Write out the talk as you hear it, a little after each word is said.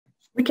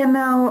We can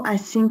now, I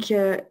think,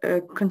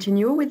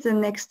 continue with the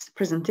next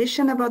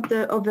presentation about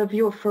the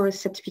overview of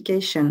forest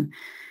certification.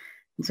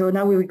 So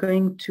now we're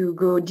going to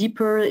go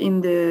deeper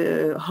in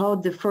how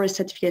the forest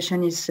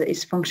certification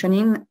is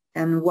functioning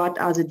and what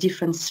are the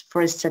different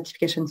forest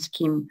certification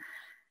schemes,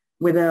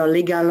 whether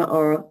legal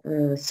or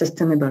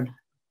sustainable.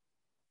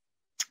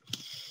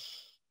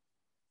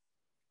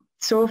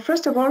 So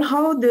first of all,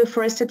 how the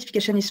forest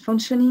certification is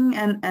functioning,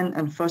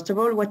 and first of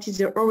all, what is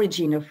the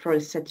origin of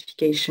forest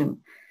certification?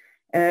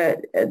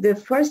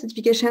 The forest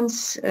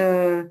certifications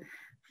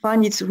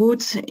find its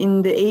roots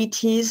in the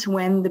 80s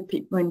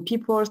when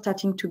people are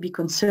starting to be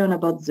concerned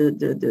about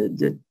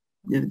the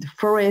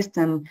forest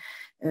and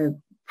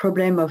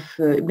problem of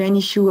main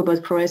issue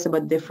about forest,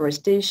 about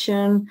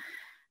deforestation,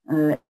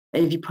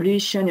 heavy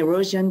pollution,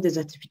 erosion,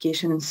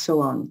 desertification, and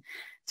so on.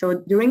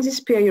 So during this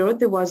period,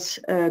 there was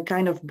a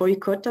kind of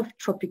boycott of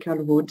tropical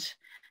wood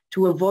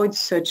to avoid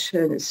such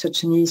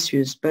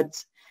issues.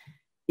 But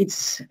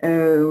it's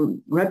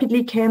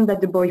rapidly came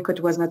that the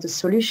boycott was not a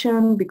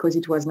solution because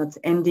it was not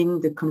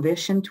ending the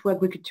conversion to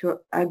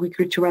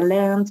agricultural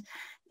land.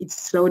 It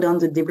slowed down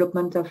the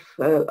development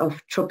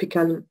of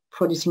tropical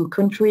producing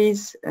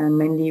countries, and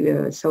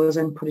mainly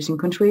southern producing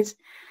countries.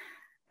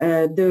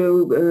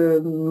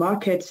 The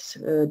markets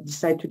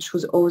decided to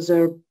choose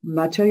other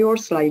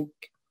materials like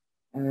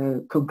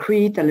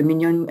concrete,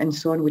 aluminium, and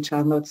so on, which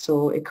are not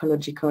so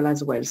ecological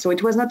as well. So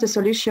it was not a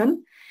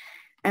solution.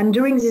 And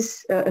during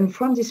this, and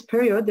from this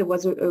period, there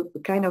was a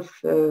kind of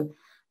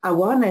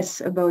awareness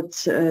about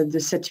the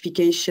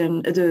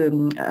certification,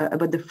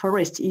 about the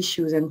forest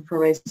issues and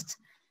forest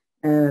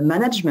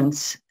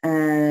management.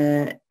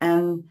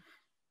 And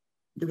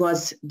there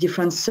was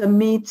different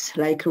summits,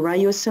 like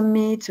Rio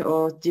Summit,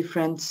 or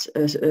different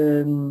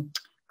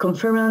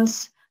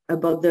conference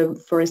about the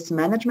forest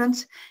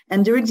management.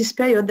 And during this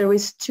period, there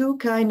is two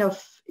kind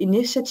of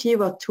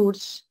initiative or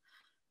tools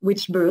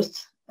which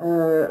burst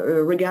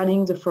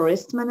regarding the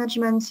forest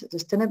management, the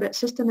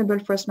sustainable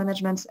forest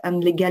management,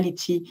 and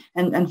legality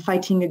and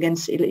fighting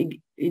against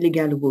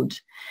illegal wood.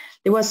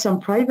 There was some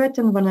private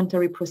and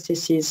voluntary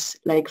processes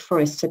like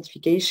forest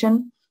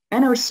certification,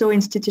 and also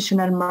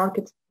institutional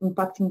market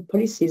impacting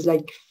policies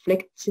like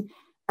FLEGT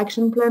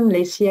Action Plan,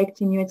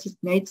 Act in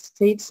United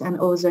States, and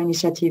other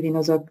initiatives in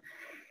other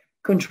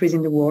countries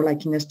in the world,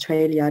 like in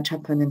Australia,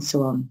 Japan, and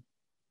so on.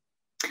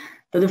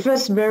 So the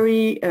first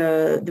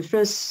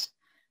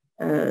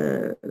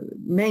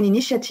main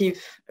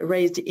initiative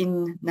raised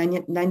in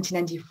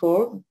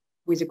 1994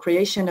 with the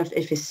creation of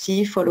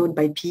FSC, followed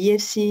by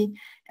PEFC,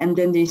 and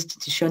then the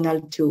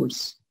institutional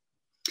tools.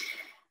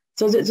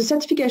 So the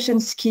certification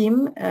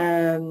scheme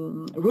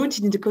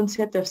rooted in the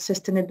concept of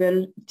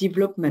sustainable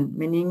development,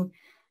 meaning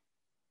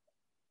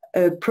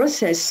a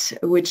process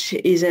which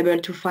is able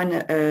to find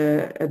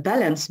a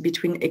balance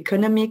between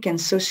economic and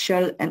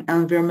social and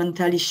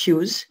environmental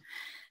issues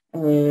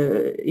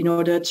in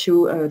order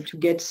to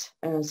get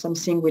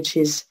something which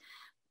is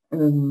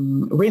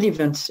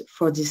relevant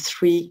for these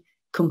three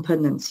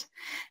components.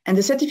 And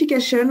the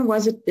certification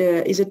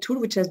is a tool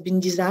which has been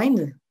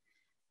designed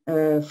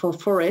for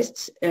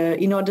forests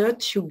in order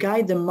to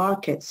guide the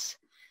markets.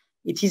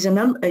 It is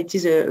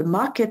a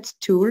market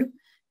tool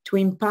to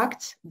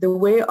impact the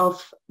way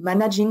of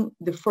managing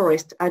the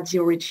forest at the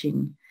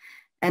origin,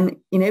 and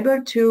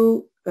enable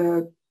to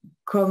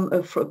come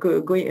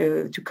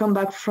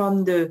back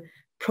from the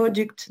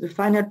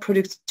final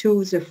product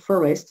to the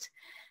forest.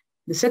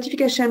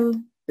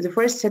 The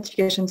forest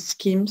certification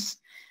schemes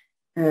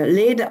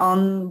laid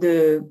on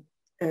the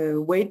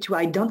way to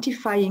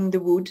identifying the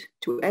wood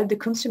to help the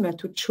consumer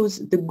to choose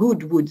the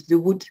good wood, the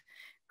wood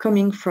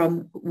coming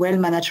from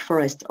well-managed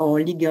forests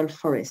or legal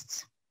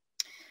forests.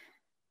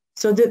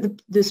 So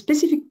the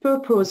specific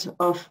purpose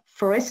of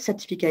forest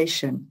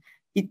certification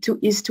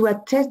is to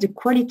attest the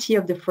quality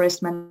of the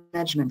forest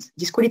management.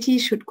 This quality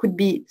could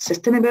be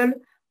sustainable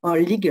or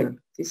legal.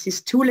 This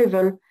is two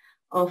levels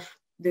of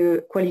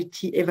the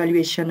quality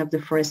evaluation of the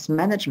forest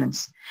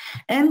management,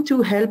 and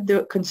to help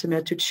the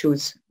consumer to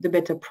choose the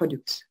better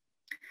products.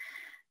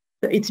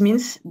 It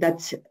means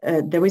that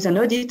there is an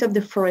audit of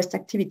the forest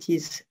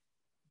activities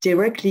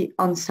directly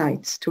on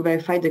site to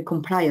verify the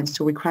compliance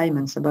to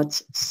requirements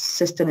about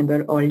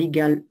sustainable or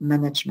legal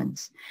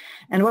management.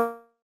 And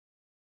what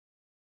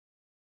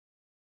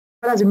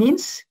are the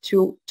means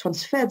to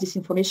transfer this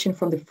information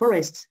from the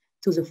forest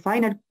to the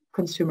final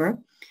consumer?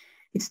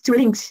 It's to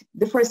link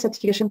the forest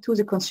certification to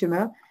the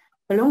consumer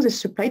along the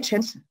supply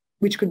chains,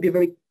 which could be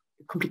very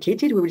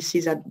complicated. We will see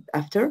that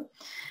after,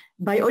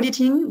 by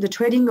auditing the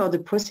trading or the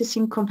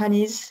processing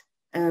companies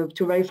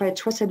to verify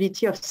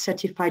traceability of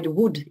certified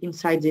wood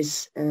inside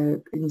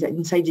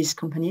these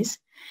companies,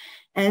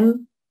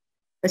 and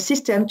a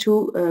system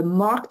to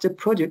mark the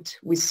product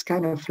with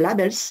kind of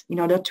labels in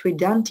order to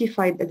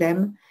identify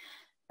them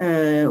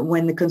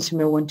when the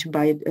consumer wants to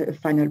buy a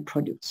final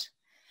product.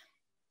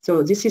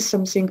 So this is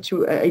something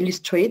to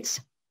illustrate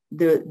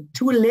the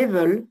two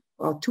level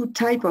or two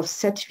type of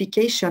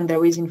certification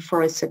there is in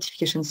forest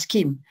certification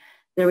scheme.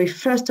 There is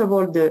first of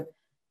all the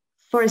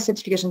forest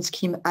certification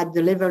scheme at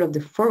the level of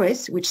the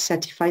forest, which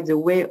certify the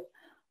way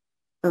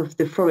of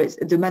the forest,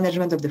 the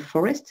management of the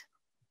forest.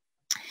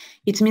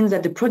 It means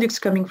that the products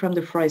coming from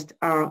the forest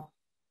are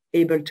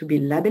able to be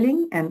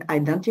labeling and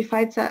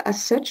identified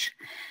as such.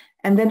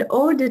 And then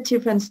all the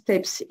different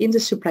steps in the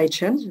supply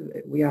chain,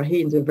 we are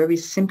here in the very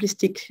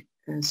simplistic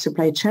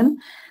supply chain,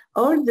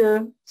 all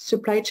the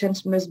supply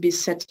chains must be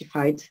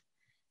certified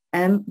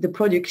and the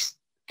products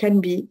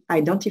can be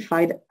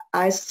identified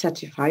as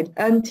certified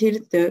until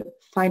the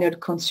final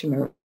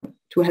consumer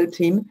to help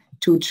him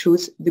to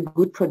choose the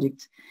good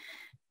product.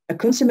 A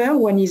consumer,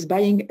 when he's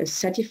buying a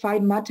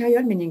certified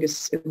material, meaning a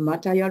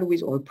material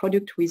with or a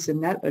product with a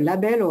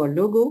label or a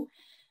logo,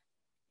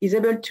 is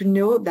able to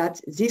know that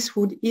this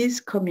wood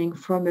is coming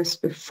from a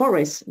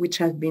forest which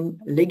has been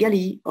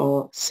legally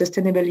or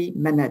sustainably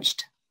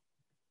managed.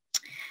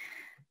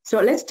 So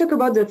let's talk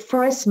about the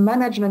forest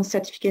management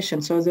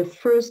certification. So the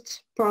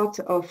first part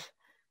of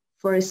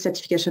forest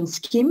certification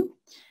scheme.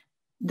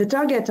 The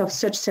target of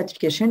such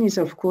certification is,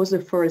 of course, the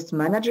forest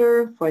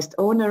manager, forest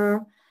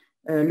owner,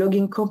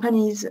 logging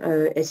companies,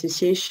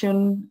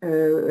 association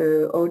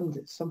owned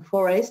some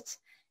forests,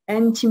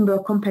 and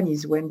timber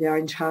companies when they are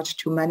in charge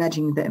to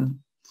managing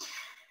them.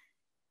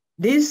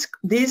 This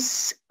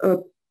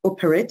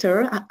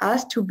operator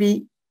has to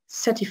be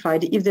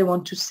certified if they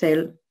want to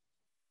sell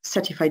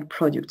certified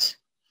products.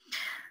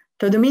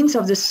 So the means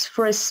of this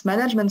forest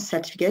management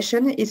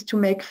certification is to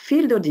make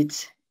field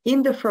audits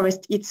in the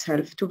forest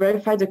itself to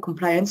verify the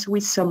compliance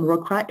with some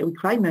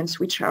requirements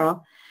which are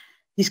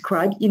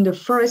described in the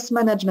forest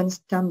management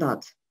standard.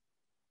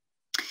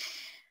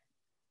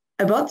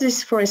 About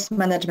this forest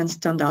management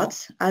standard,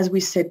 as we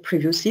said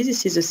previously,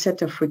 this is a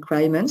set of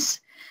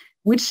requirements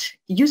which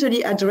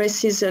usually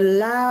addresses a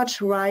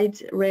large wide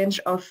range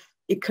of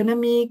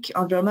economic,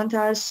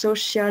 environmental,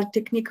 social,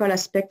 technical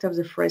aspects of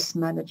the forest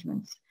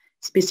management,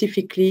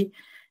 specifically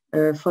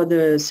for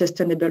the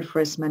sustainable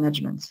forest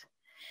management.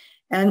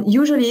 And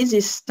usually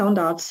these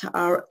standards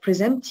are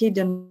presented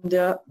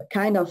under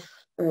kind of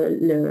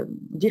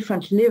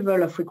different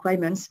level of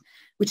requirements,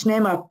 which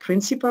name are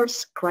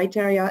principles,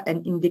 criteria,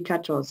 and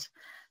indicators.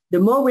 The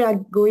more we are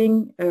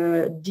going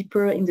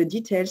deeper in the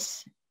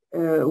details,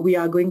 we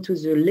are going to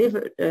the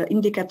level,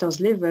 indicators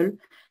level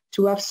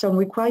to have some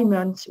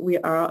requirements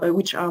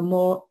which are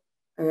more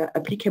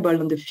applicable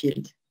on the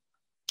field.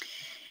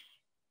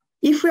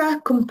 If we are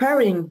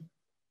comparing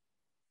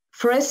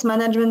forest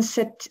management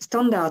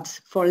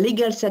standards for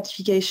legal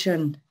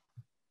certification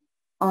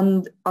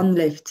on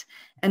left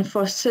and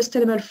for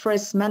sustainable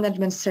forest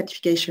management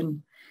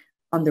certification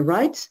on the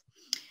right,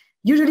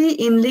 usually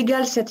in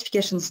legal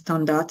certification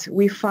standard,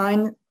 we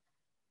find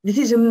this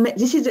is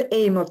the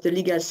aim of the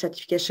legal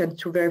certification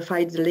to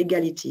verify the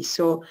legality.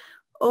 So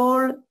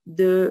all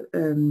the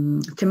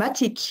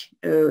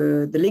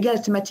legal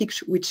thematics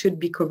which should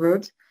be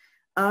covered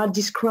are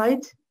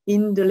described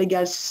in the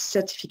legal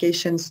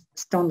certification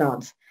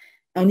standards.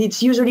 And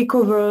it's usually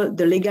cover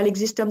the legal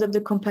existence of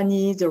the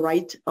company, the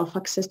right of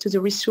access to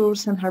the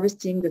resource and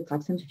harvesting, the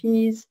tax and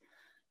fees,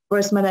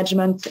 forest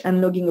management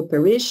and logging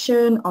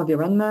operation,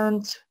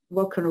 environment,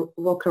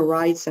 worker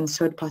rights and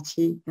third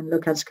party and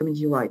local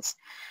community rights.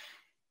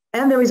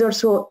 And there is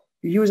also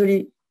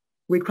usually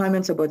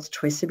requirements about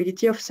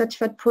traceability of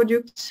certified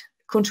products,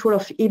 control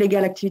of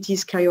illegal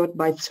activities carried out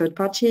by third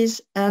parties,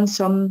 and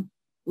some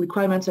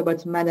requirements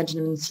about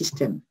management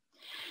system.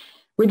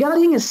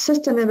 Regarding a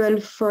sustainable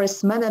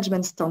forest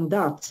management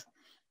standard,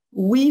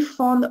 we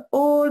found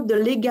all the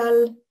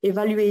legal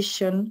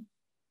evaluation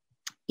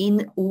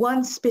in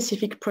one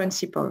specific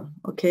principle.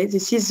 Okay,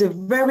 this is the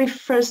very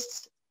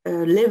first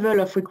level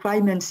of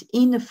requirements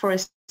in the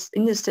forest,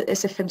 in the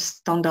FFEM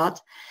standard.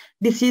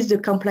 This is the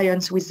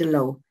compliance with the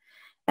law.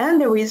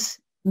 And there is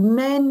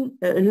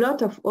a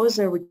lot of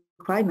other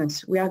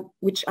requirements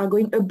which are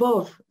going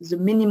above the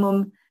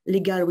minimum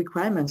legal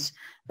requirements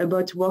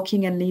about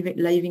working and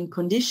living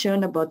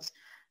condition, about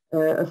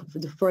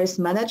the forest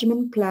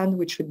management plan,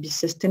 which should be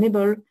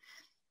sustainable,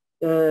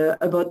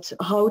 about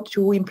how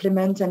to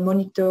implement and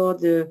monitor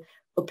the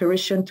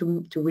operation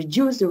to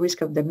reduce the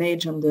risk of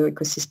damage on the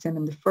ecosystem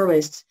and the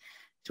forests,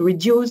 to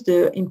reduce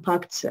the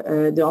impact,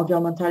 the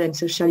environmental and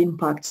social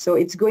impact. So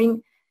it's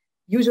going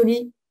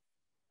usually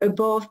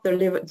above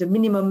the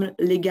minimum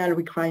legal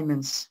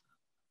requirements.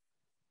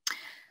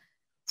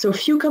 So a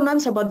few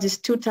comments about these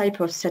two types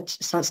of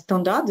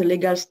standard, the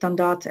legal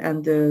standard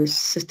and the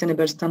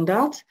sustainable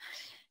standard.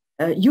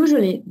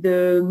 Usually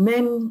the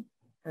main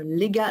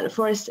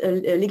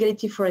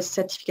legality forest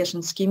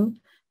certification scheme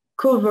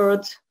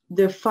covered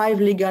the 5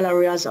 legal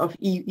areas of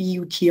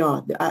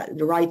EUTR,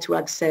 the right to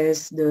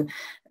access, the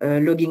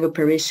logging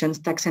operations,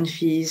 tax and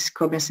fees,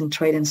 commerce and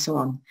trade, and so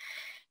on.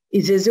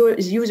 It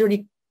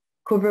usually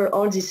cover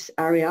all this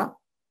area.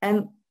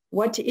 And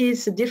what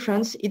is the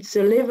difference? It's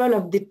a level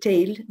of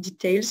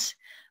details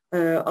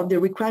of the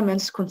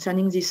requirements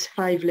concerning these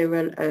 5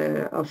 levels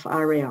of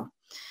area.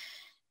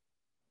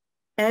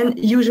 And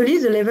usually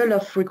the level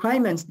of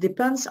requirements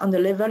depends on the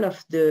level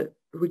of the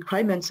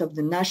requirements of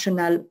the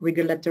national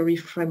regulatory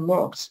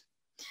frameworks.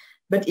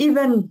 But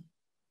even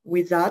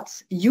with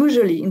that,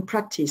 usually in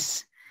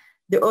practice,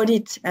 the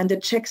audit and the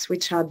checks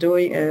which are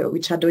doing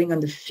on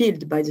the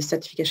field by the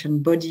certification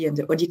body and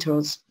the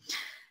auditors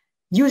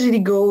usually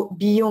go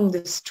beyond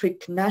the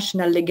strict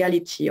national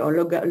legality or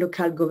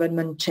local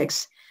government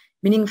checks.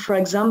 Meaning, for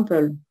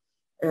example,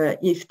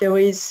 if there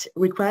is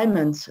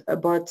requirements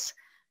about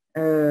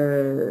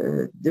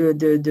the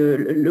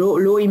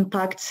low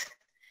impact,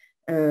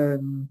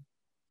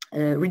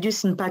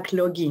 reduced impact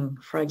logging,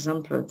 for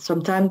example,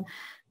 sometimes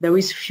there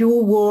is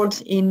few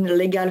words in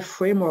legal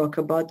framework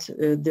about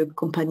the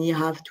company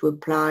have to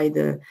apply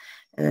the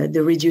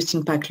reduced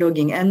impact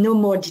logging, and no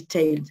more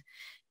detailed.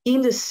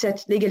 In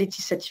the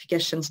legality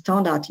certification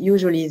standard,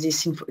 usually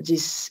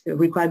this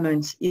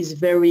requirement is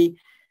very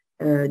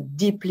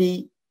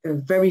deeply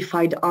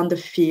verified on the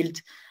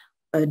field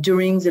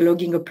during the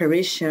logging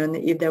operation,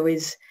 if there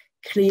is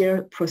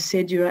clear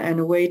procedure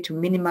and a way to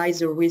minimize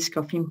the risk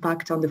of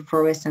impact on the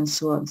forest and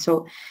so on.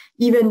 So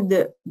even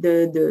the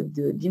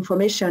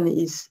information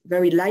is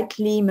very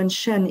lightly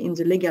mentioned in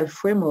the legal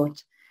framework.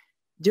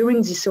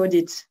 During this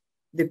audit,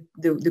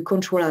 the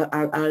control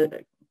are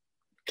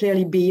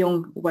clearly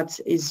beyond what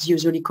is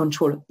usually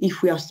controlled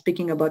if we are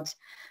speaking about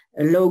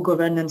low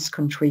governance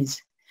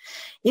countries.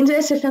 In the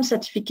SFM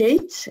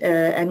certificate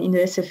and in the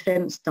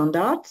SFM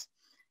standard,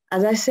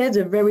 as I said,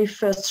 the very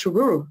first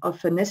rule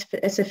of an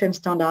SFM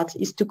standard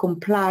is to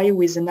comply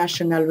with the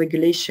national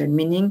regulation,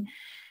 meaning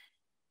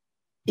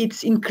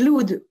it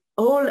includes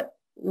all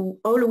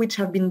which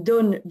have been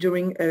done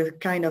during a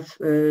kind of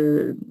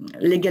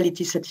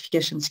legality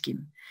certification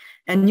scheme.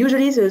 And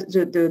usually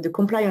the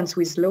compliance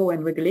with law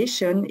and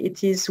regulation,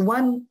 it is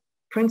one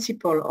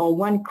principle or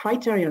one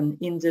criterion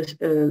in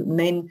the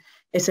main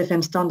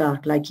SFM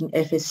standard, like in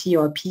FSC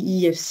or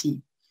PEFC.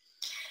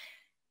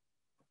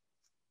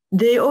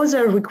 The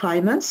other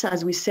requirements,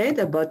 as we said,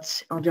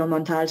 about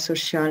environmental,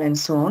 social, and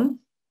so on,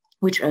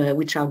 which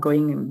are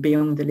going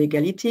beyond the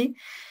legality,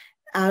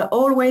 are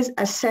always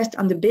assessed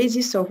on the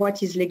basis of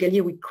what is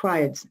legally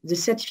required. The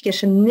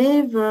certification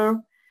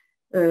never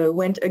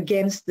went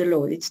against the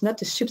law. It's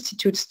not a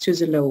substitute to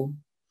the law.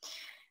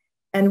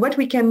 And what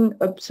we can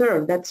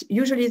observe that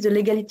usually the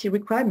legality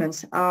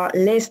requirements are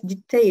less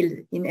detailed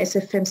in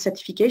SFM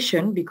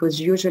certification, because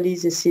usually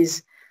this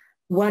is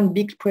one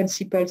big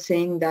principle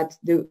saying that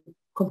the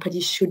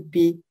company should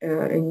be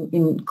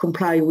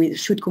comply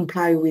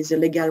with the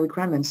legal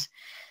requirements.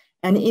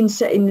 And in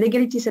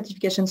legality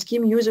certification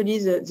scheme, usually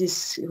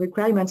these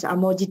requirements are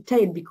more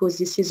detailed because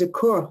this is a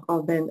core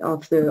of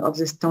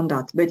the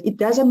standard. But it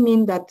doesn't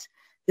mean that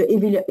the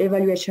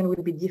evaluation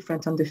will be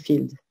different on the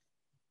field.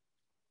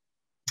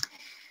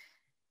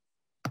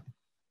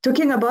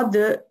 Talking about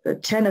the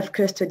chain of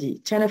custody.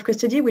 Chain of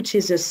custody, which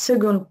is the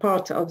second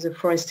part of the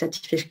forest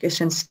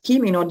certification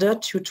scheme in order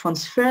to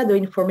transfer the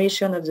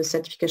information of the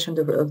certification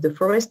of the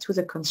forest to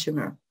the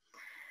consumer.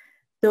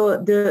 So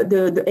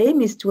the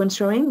aim is to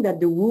ensuring that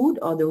the wood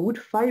or the wood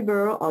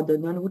fiber or the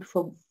non-wood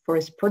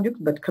forest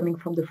product, but coming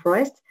from the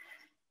forest,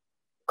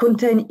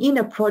 contained in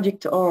a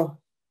product or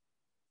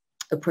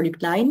a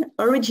product line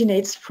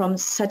originates from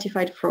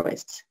certified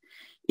forests.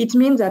 It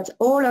means that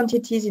all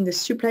entities in the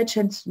supply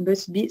chain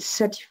must be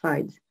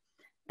certified.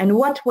 And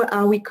what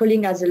are we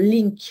calling as a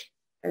link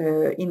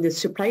in the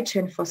supply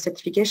chain for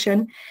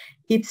certification?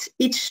 It's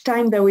each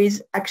time there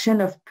is action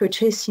of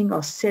purchasing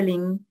or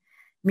selling,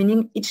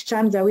 meaning each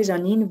time there is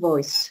an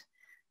invoice.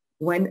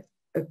 When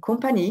a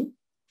company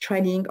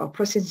trading or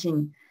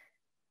processing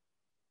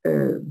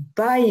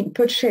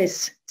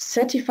purchase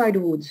certified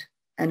wood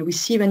and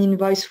receive an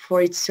invoice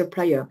for its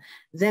supplier,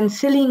 then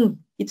selling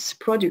its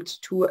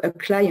product to a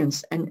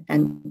client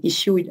and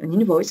issue an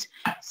invoice,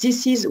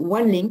 this is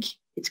one link.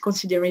 It's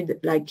considered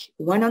like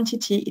one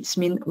entity. It's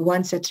mean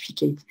one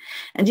certificate.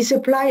 And this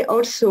applies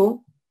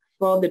also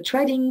for the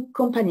trading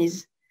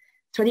companies,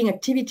 trading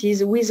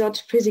activities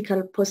without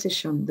physical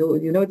possession. Though,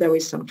 you know, there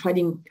is some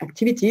trading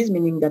activities,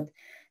 meaning that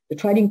the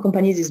trading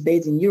companies is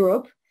based in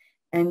Europe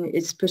and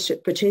it's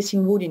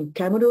purchasing wood in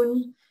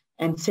Cameroon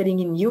and selling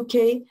in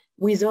UK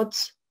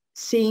without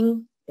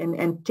seeing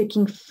and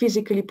taking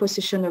physically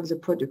possession of the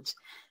product.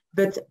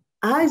 But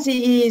as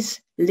he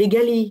is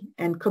legally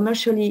and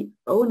commercially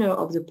owner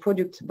of the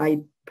product by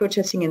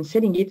purchasing and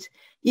selling it,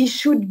 he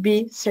should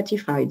be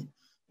certified.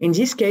 In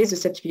this case, the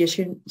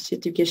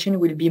certification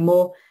will be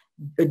more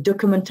a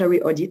documentary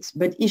audit,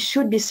 but he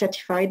should be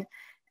certified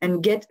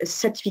and get a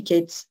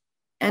certificate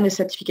and a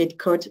certificate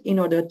code in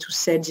order to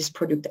sell this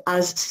product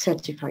as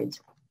certified.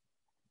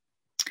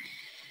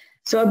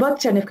 So about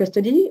chain of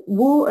custody,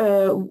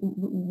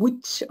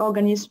 which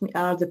organisms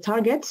are the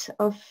targets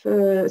of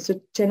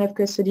the chain of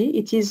custody?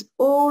 It is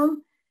all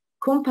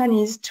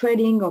companies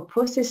trading or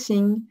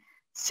processing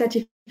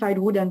certified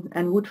wood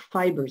and wood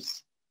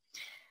fibers.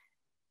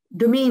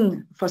 The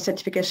mean for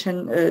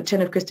certification,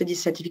 chain of custody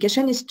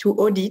certification is to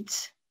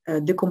audit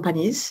the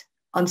companies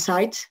on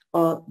site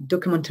or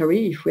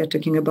documentary, if we are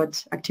talking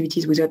about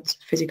activities without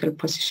physical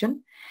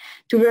possession,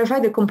 to verify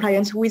the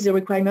compliance with the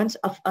requirements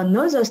of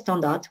another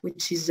standard,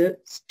 which is the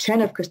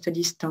chain of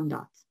custody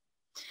standard.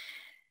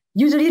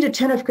 Usually the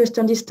chain of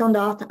custody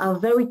standards are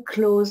very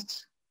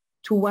close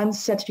to one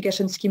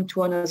certification scheme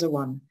to another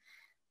one.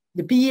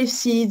 The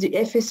PFC, the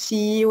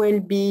FSC,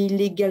 OLB,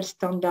 legal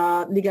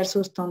standard, legal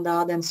source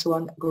standard, and so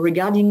on,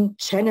 regarding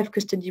chain of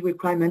custody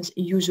requirements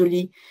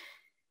usually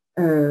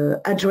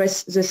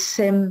address the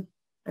same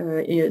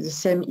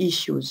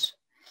issues.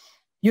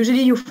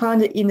 Usually you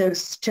find in a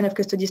chain of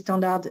custody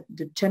standard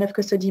the chain of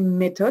custody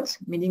method,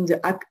 meaning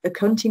the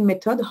accounting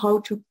method, how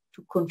to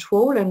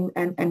control and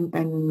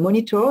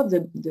monitor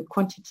the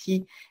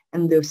quantity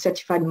and the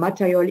certified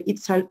material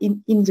itself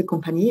in the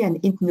company and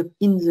in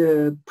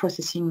the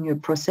processing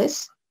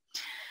process.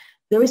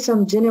 There is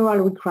some general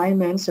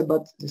requirements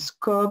about the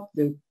scope,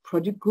 the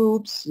product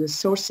groups, the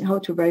sourcing, how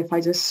to verify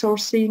the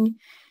sourcing,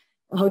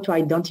 how to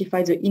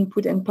identify the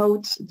input and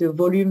outputs, the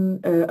volume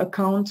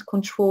account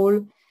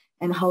control,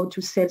 and how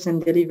to sell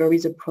and deliver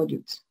the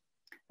product.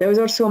 There is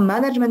also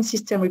management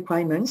system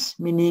requirements,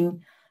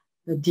 meaning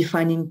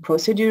defining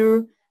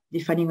procedure,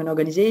 defining an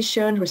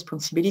organization,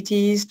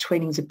 responsibilities,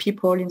 training the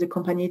people in the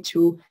company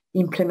to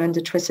implement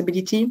the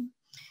traceability.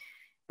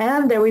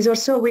 And there is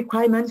also a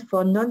requirement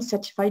for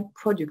non-certified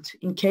products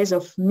in case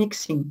of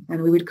mixing,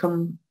 and we will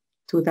come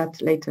to that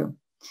later.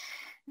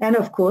 And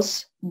of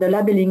course, the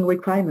labeling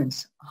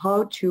requirements,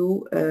 how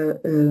to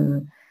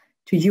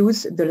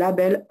use the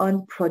label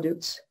on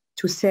products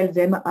to sell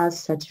them as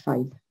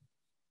certified.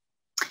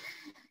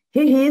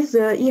 Here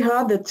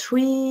are the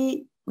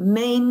three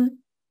main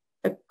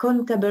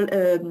accountable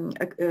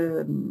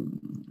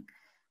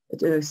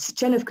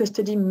chain of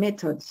custody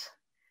methods,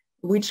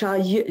 which are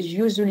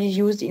usually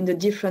used in the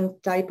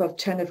different type of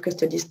chain of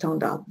custody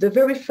standard. The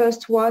very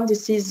first one,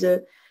 this is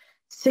a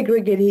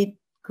segregated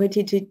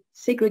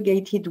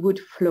wood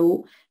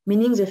flow,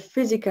 meaning the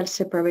physical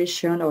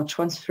separation or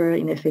transfer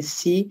in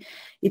FSC.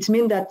 It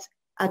means that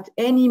at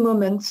any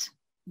moment,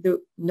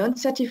 the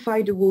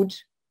non-certified wood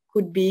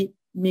could be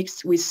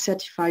mixed with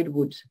certified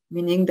wood,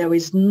 meaning there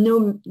is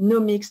no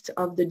mix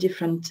of the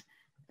different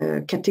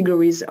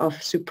categories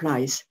of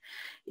supplies.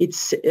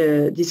 It's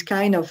this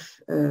kind of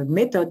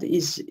method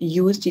is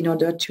used in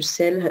order to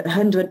sell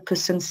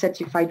 100%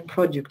 certified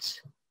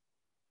products.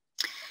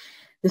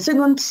 The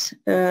second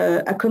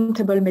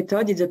accountable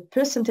method is a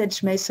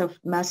percentage mass of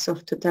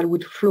total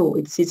wood flow.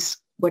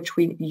 It's what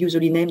we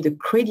usually name the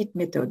credit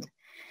method.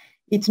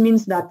 It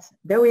means that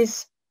there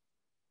is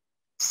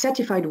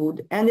certified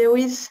wood and there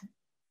is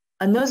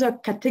another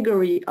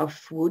category of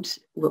wood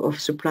of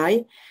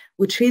supply,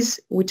 which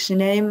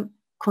name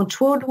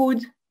controlled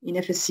wood in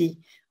FSC,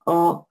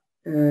 or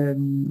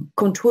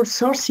controlled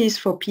sources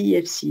for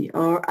PEFC,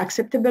 or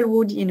acceptable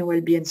wood in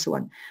OLB, and so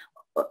on.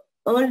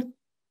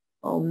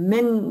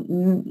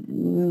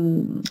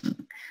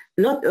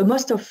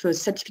 Most of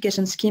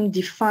certification schemes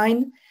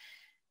define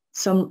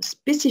some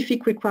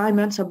specific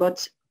requirements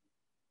about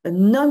a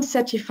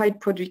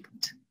non-certified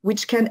product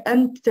which can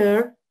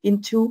enter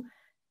into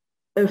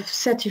a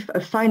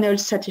final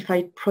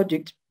certified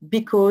product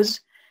because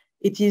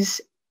it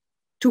is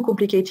too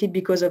complicated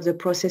because of the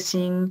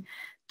processing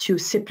to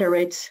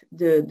separate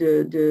the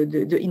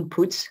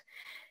inputs.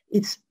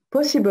 It's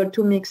possible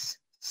to mix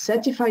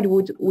certified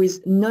wood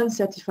with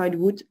non-certified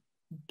wood,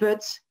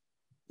 but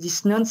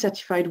this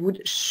non-certified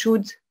wood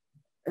should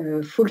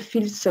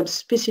fulfill some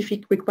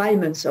specific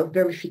requirements of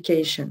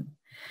verification.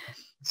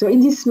 So in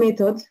this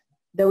method,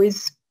 there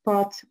is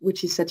part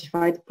which is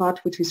certified,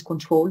 part which is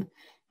controlled,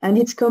 and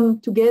it's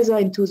come together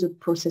into the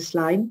process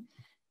line.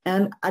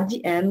 And at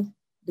the end,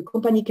 the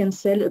company can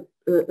sell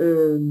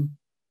a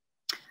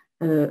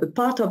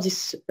part of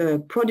this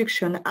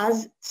production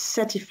as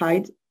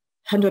certified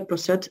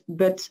 100%,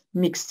 but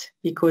mixed,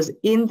 because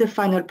in the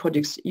final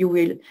products, you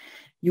are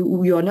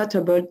not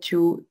able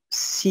to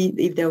see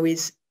if there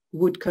is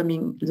wood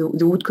coming,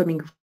 the wood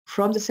coming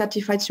from the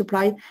certified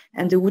supply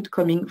and the wood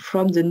coming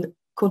from the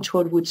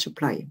controlled wood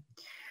supply.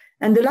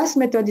 And the last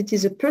method, it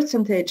is a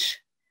percentage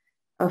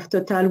of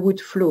total wood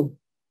flow.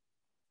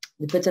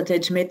 The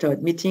percentage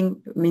method,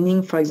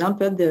 meaning, for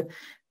example, the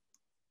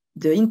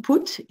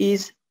input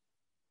is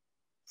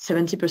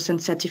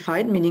 70%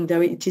 certified, meaning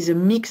that it is a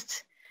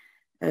mixed.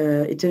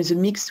 It is a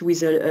mix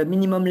with a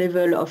minimum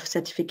level of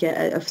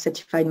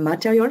certified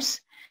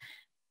materials.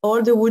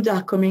 All the wood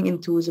are coming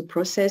into the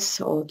process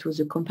or to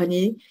the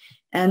company,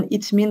 and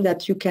it means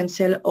that you can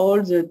sell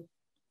all the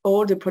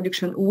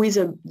production with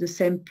the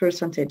same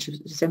percentage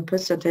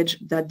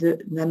than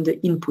the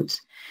inputs.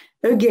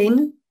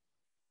 Again,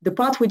 the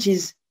part which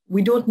is,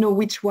 we don't know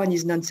which one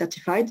is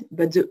non-certified,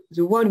 but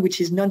the one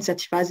which is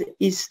non-certified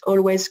is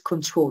always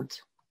controlled.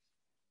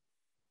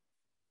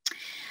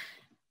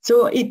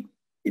 So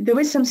there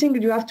is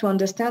something you have to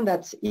understand,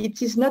 that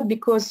it is not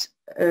because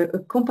a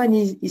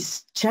company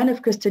is chain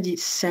of custody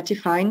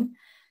certified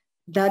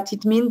that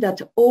it means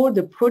that all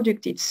the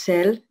product it's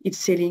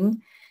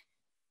selling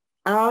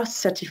are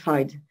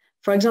certified.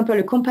 For example,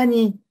 a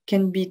company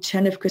can be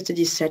chain of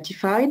custody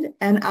certified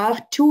and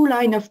have two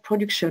lines of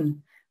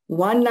production.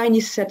 One line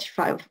is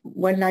certified,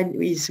 one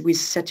line is with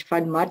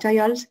certified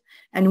materials,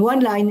 and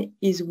one line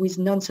is with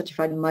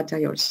non-certified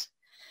materials.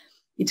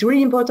 It's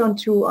really important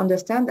to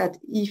understand that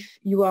if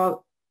you are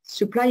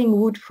supplying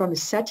wood from a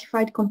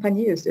certified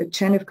company, a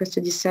chain of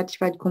custody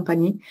certified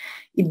company,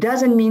 it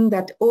doesn't mean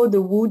that all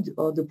the wood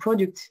or the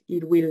product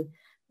it will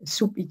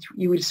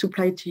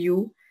supply to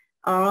you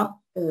are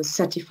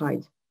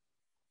certified.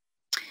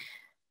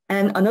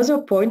 And another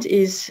point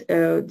is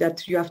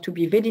that you have to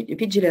be very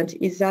vigilant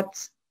is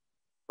that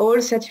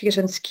all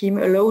certification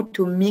schemes allow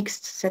to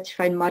mix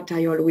certified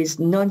material with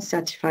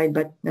non-certified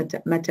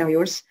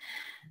materials,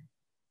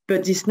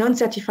 but this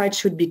non-certified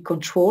should be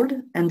controlled,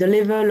 and the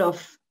level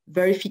of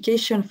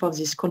verification for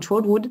this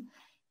controlled wood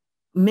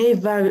may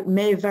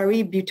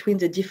vary between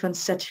the different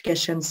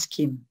certification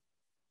schemes.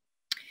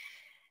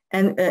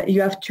 And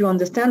you have to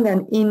understand that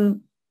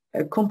in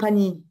a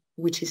company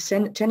which is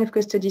chain of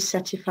custody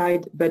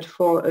certified, but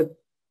for a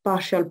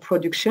partial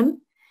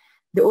production,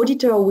 the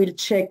auditor will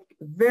check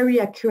very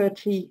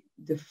accurately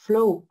the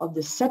flow of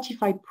the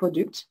certified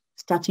product,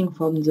 starting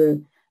from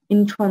the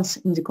entrance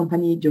in the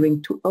company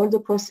during all the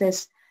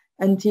process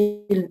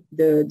until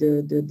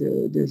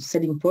the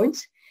selling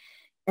point.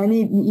 And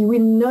he will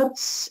not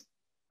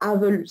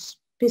have a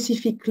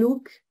specific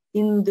look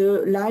in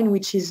the line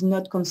which is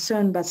not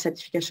concerned by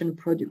certification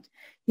product.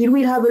 He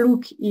will have a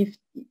look if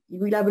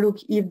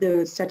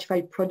the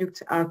certified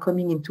products are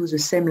coming into the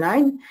same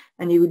line,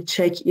 and he will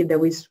check if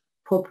there is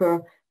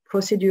proper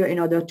procedure in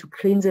order to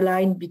clean the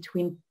line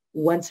between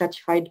one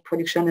certified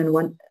production and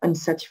one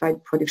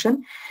uncertified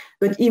production.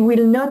 But he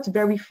will not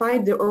verify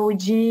the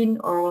origin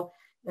or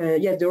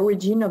the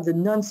origin of the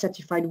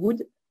non-certified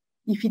wood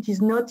if it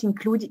is not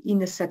included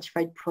in a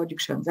certified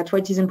production. That's why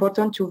it is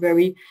important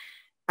to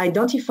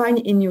identify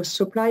in your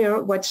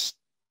supplier what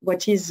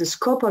is the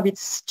scope of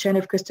its chain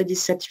of custody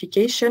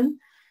certification,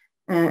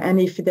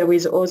 and if there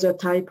is other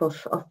type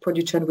of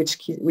production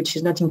which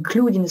is not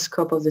included in the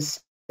scope of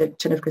the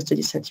chain of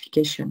custody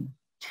certification.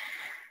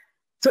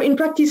 So in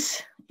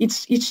practice,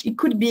 it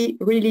could be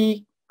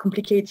really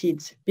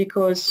complicated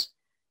because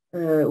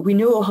we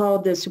know how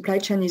the supply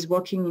chain is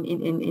working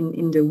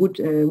in the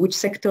wood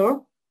sector.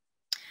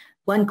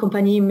 One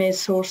company may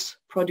source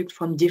product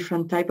from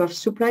different type of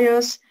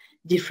suppliers,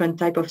 different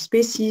type of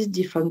species,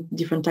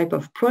 different type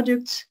of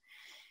products.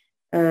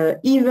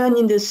 Even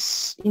in the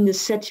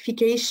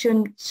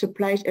certification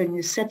supply, in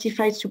the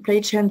certified supply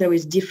chain, there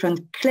is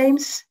different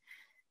claims,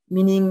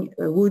 meaning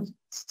wood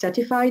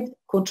certified,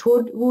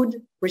 controlled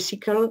wood,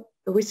 recycle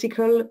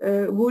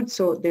wood.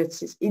 So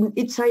that's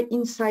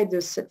inside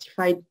the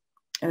certified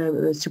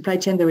supply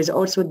chain, there is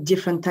also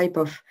different type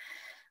of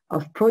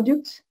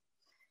products.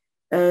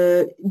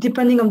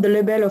 Depending on the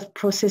level of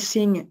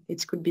processing,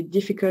 it could be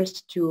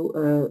difficult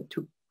to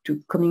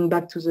coming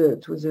back to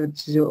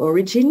the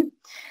origin.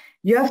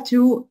 You have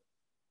to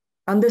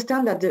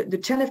understand that the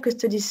chain of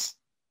custody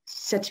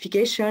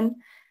certification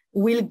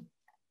will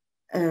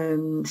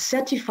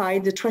certify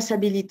the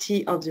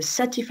traceability of the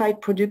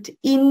certified product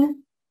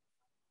in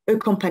a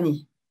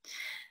company,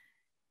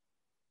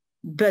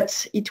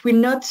 but it will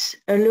not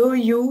allow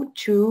you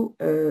to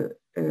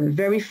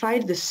verify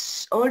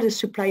all the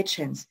supply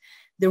chains.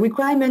 The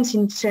requirements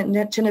in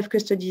chain of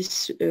custody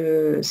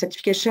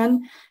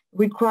certification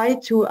require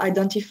to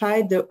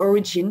identify the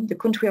origin, the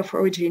country of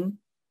origin,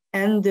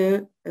 and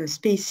the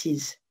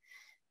species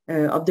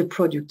of the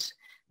product.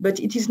 But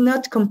it is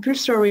not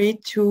compulsory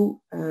to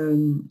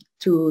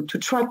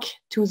track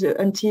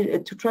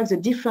the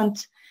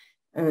different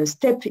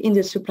step in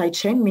the supply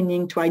chain,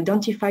 meaning to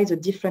identify the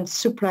different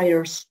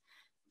suppliers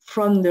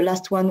from the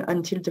last one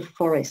until the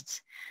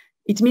forests.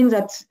 It means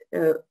that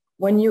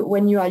when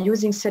you are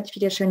using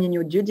certification in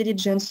your due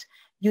diligence,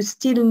 you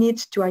still need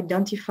to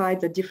identify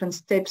the different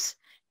steps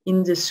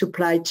in the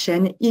supply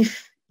chain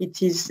if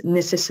it is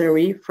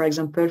necessary, for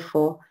example,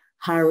 for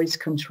high-risk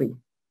country.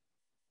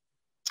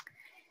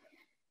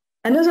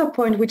 Another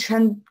point which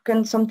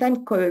can sometimes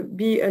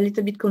be a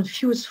little bit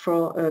confused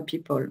for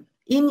people.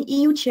 In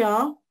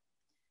EUTR,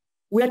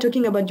 we are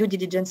talking about due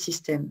diligence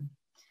system.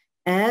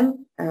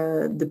 And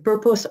the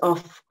purpose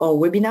of our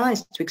webinar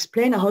is to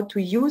explain how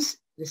to use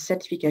the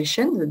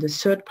certification, the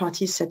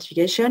third-party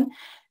certification,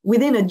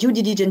 within a due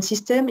diligence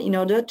system in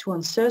order to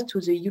answer to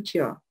the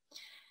EUTR.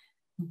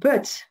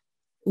 But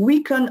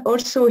we can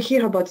also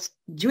hear about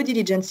due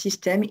diligence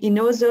system in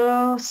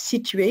other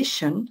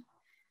situations,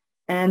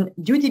 and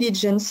due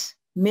diligence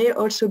may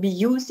also be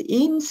used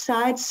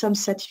inside some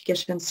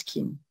certification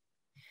scheme.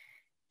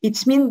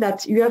 It means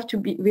that you have to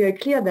be very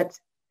clear that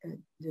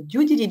the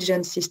due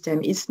diligence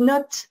system is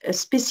not a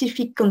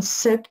specific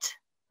concept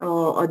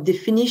or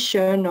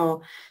definition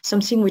or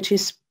something which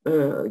is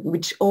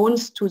which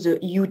owns to the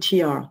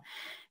EUTR.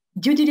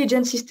 Due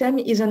diligence system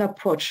is an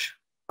approach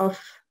of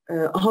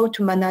how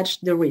to manage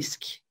the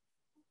risk,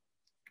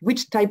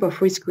 which type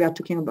of risk we are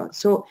talking about.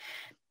 So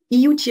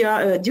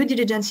EUTR, due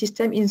diligence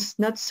system is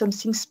not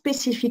something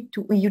specific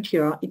to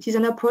EUTR. It is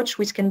an approach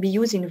which can be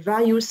used in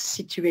various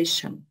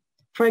situations.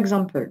 For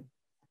example,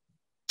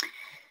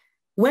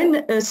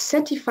 when a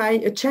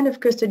chain of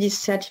custody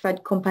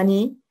certified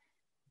company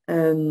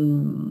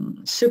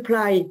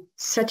supply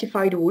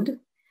certified wood,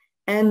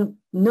 and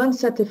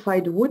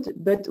non-certified wood,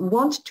 but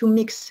want to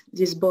mix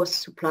these both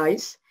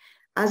supplies,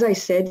 as I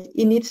said,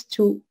 it needs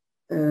to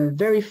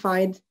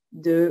verify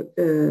the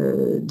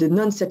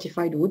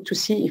non-certified wood to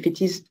see if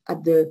it is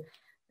at the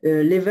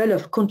level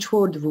of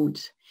controlled wood.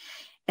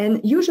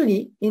 And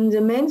usually in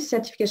the main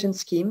certification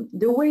scheme,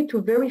 the way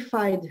to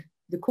verify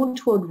the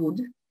controlled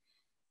wood,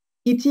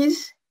 it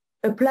is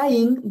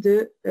applying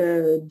the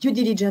due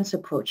diligence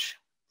approach.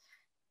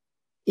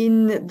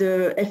 In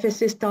the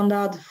FSA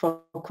standard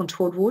for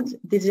controlled wood,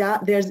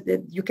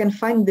 you can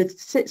find the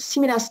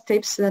similar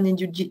steps than in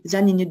due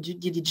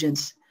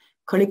diligence: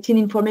 collecting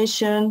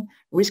information,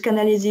 risk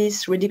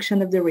analysis,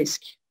 reduction of the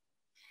risk.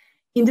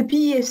 In the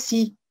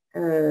PEFC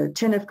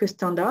chain of custody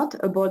standard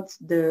about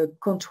the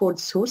controlled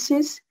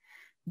sources,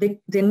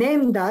 they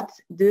name that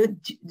the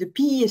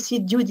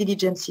PEFC due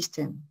diligence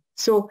system.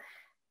 So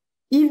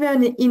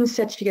even in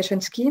certification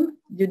scheme,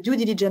 the due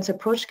diligence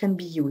approach can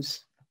be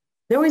used.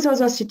 There is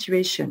other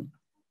situation.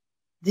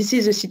 This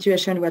is a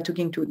situation we're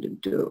talking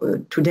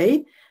to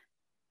today.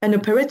 An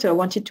operator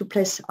wanted to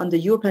place on the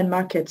European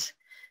market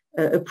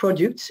a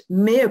product,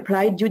 may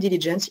apply due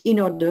diligence in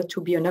order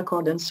to be in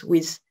accordance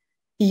with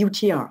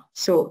EUTR.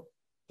 So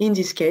in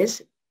this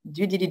case,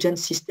 due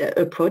diligence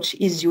approach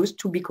is used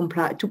to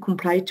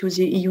comply to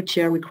the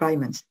EUTR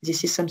requirements.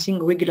 This is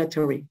something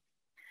regulatory.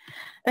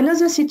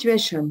 Another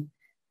situation,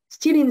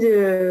 still in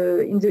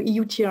the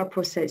EUTR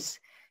process,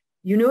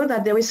 you know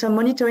that there is some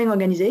monitoring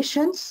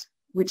organizations,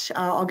 which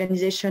are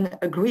organizations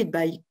agreed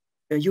by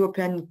the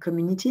European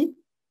community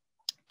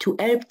to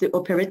help the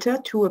operator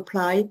to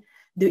apply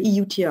the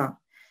EUTR.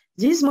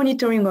 These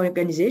monitoring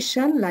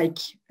organizations, like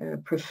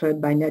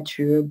Preferred by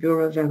Nature,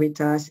 Bureau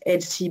Veritas,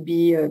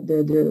 LCB,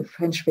 the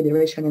French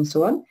Federation, and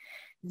so on,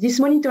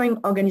 this monitoring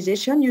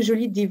organization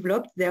usually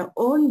developed their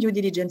own due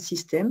diligence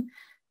system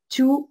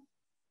to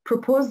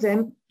propose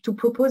it to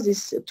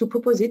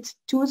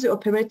the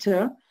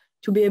operator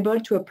to be able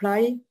to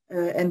apply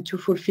and to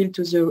fulfill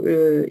to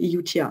the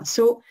EUTR.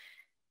 So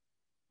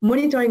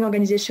monitoring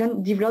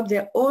organizations develop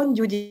their own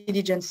due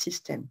diligence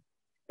system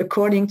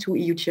according to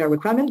EUTR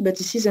requirement, but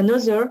this is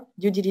another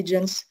due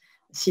diligence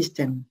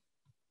system.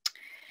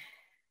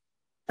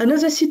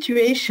 Another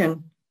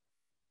situation,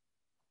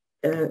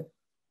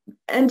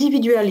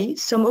 individually,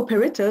 some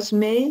operators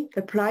may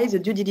apply the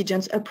due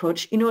diligence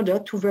approach in order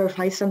to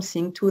verify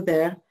something to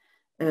their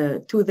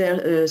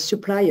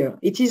supplier.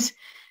 It is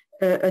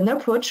an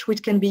approach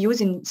which can be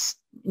used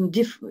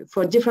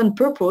for different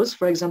purposes.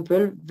 For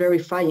example,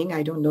 verifying,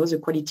 I don't know, the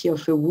quality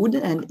of a wood,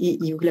 and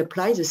you will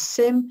apply the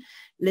same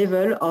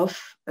level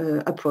of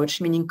approach,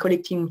 meaning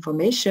collecting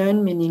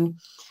information, meaning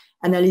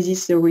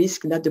analysis the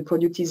risk that the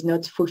product is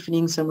not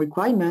fulfilling some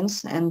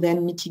requirements, and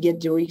then mitigate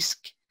the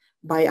risk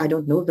by, I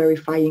don't know,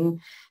 verifying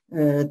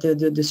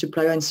the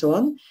supplier and so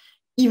on,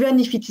 even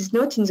if it is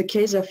not in the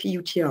case of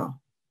EUTR.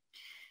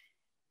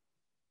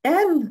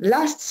 And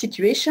last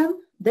situation,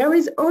 there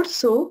is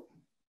also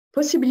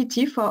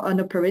possibility for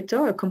an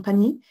operator, a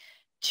company,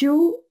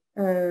 to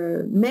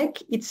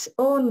make its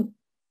own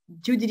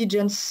due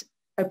diligence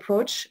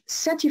approach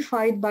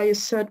certified by a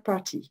third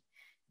party.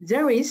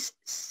 There is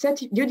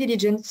due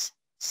diligence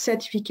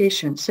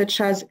certification, such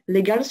as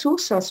legal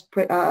source of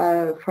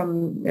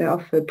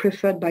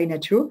Preferred by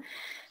Nature.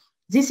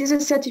 This is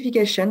a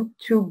certification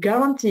to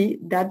guarantee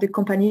that the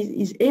company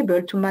is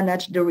able to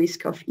manage the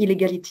risk of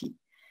illegality.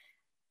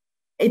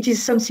 It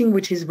is something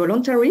which is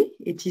voluntary.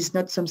 It is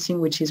not something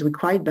which is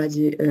required by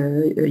the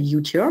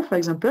EUTR, for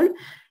example.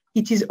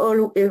 It is,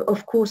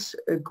 of course,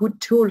 a good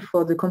tool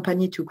for the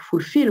company to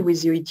fulfill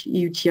with the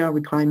EUTR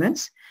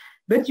requirements,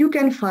 but you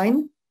can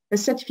find a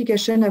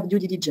certification of due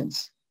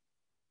diligence.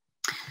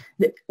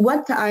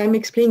 What I am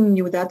explaining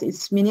you that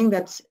is meaning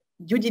that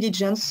due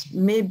diligence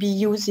may be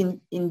used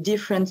in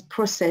different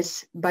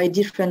process by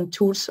different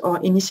tools or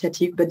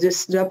initiative, but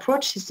the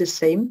approach is the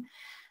same,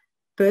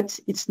 but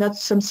it's not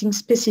something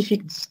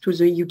specific to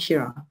the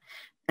EUTR.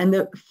 And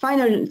the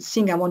final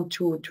thing I want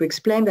to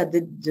explain that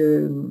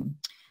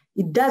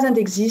it doesn't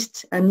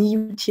exist an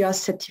EUTR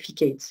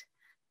certificate.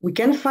 We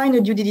can find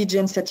a due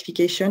diligence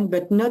certification,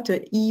 but not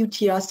an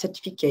EUTR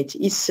certificate.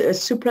 If a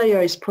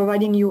supplier is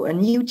providing you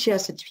an EUTR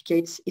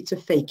certificate, it's a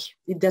fake.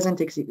 It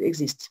doesn't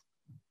exist.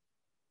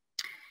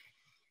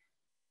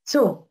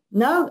 So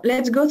now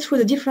let's go through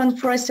the different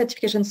forest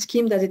certification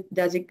scheme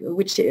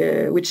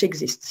which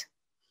exists.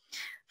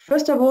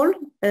 First of all,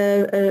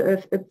 a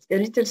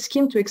little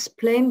scheme to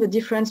explain the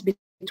difference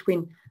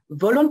between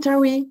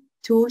voluntary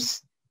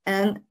tools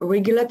and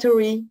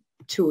regulatory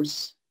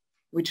tools,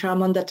 which are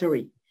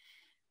mandatory.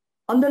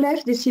 On the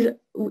left, this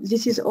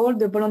is all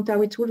the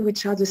voluntary tools,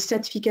 which are the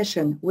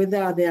certification,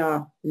 whether they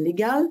are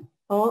legal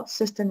or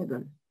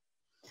sustainable.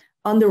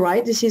 On the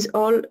right, this is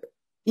all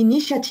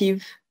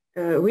initiative,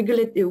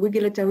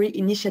 regulatory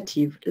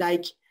initiative,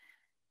 like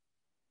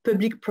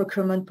public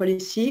procurement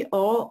policy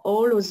or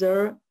all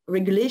other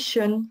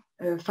regulation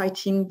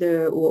fighting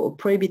or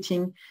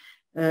prohibiting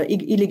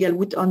illegal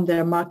wood on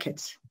their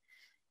markets.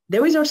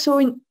 There is also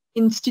an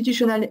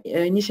institutional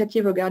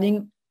initiative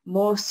regarding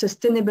more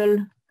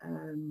sustainable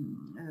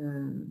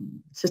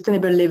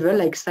sustainable level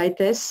like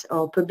CITES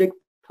or public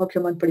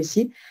procurement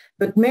policy,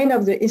 but many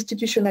of the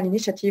institutional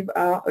initiatives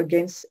are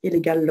against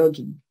illegal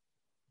logging.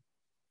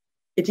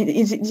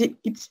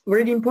 It's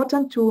really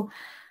important to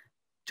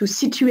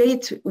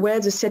situate where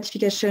the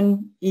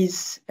certification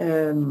is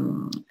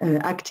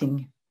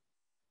acting.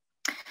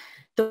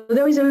 So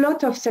there is a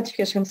lot of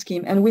certification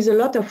scheme and with a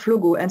lot of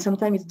logo, and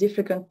sometimes it's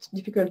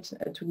difficult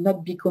to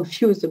not be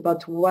confused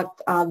about what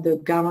are the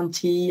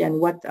guarantee and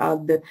what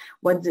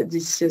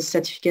this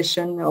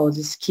certification or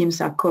the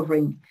schemes are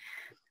covering.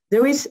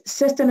 There is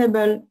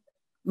sustainable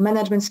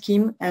management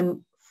scheme,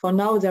 and for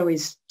now there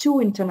is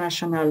 2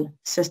 international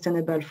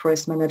sustainable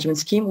forest management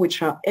scheme,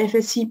 which are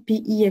FSC,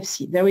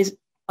 PEFC. There is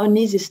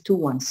only these 2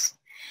 ones.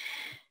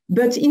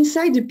 But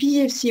inside the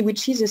PEFC,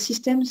 which is a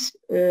system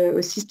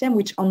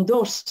which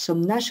endorses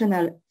some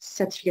national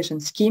certification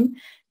scheme,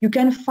 you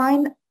can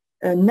find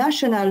a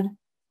national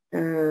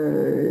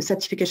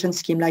certification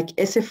scheme like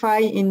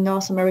SFI in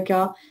North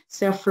America,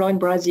 CERFLO in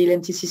Brazil,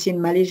 and TCC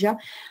in Malaysia.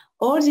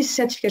 All these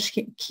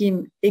certification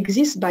schemes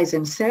exist by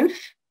themselves.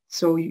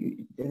 So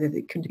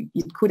it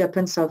could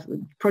happen of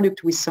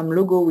product with some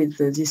logo with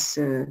these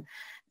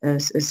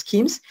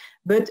schemes,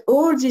 but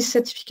all these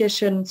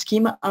certification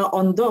schemes are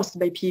endorsed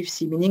by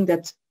PEFC, meaning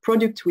that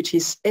product which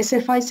is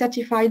SFI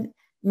certified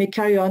may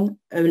carry on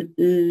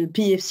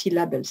PEFC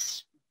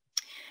labels.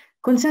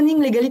 Concerning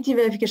legality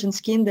verification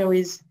scheme, there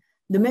is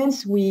the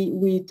mains we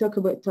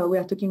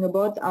are talking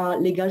about are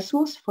legal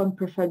source from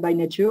Preferred by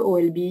Nature,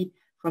 OLB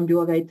from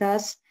Bureau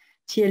Veritas,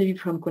 TLV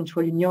from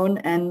Control Union,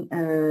 and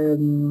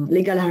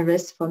legal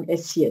harvest from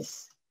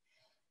SCS.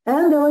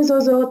 And there is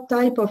other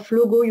type of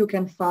logo you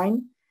can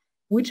find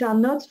which are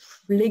not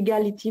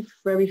legality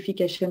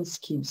verification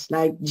schemes,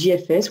 like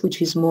GFS,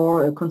 which is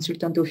more a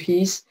consultant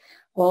office,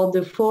 or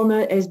the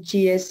former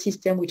SGS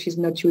system, which is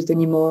not used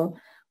anymore,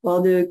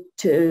 or the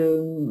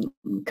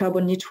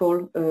carbon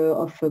neutral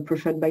of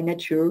Preferred by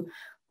Nature,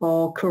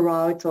 or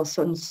Correct, or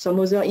some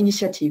other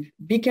initiative.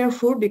 Be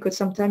careful, because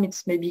sometimes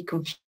it's maybe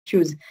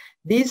confused.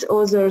 These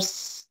other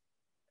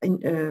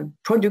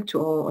product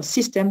or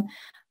system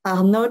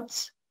are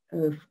not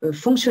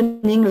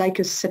functioning like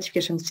a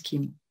certification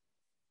scheme.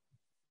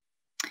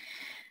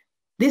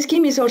 This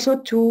scheme is also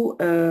to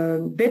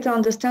better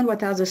understand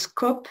what are the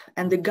scope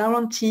and the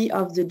guarantee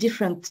of the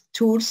different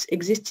tools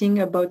existing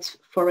about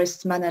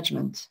forest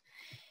management.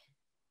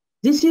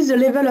 This is the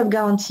level of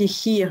guarantee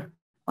here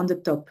on the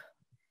top.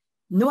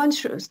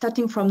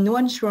 Starting from no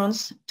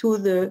insurance to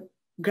the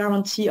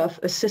guarantee of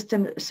a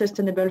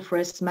sustainable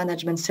forest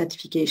management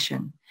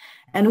certification.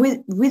 And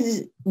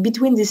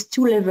between these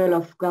 2 levels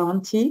of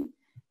guarantee,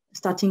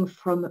 starting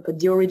from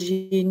the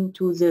origin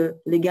to the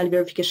legal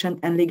verification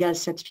and legal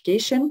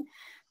certification,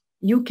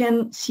 you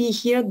can see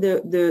here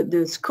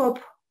the scope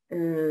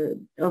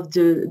of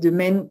the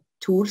main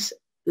tools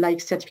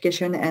like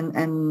certification and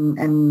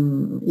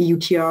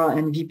EUTR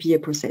and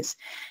VPA process.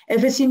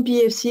 FSC and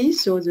PEFC,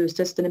 so the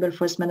Sustainable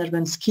Forest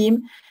Management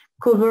Scheme,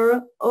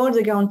 cover all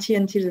the guarantee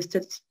until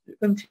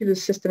the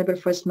Sustainable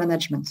Forest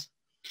Management.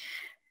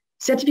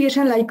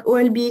 Certification like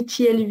OLB,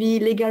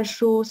 TLV, legal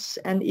source,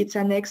 and its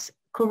annex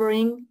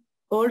covering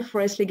all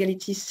forest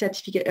legality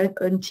certificate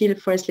until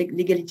forest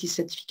legality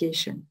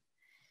certification.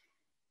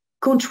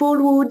 Control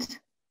wood,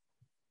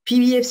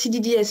 PEFC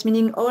DDS,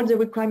 meaning all the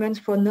requirements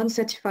for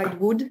non-certified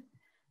wood,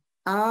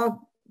 are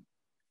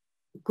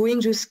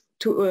going just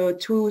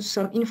to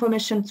some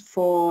information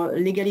for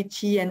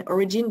legality and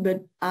origin,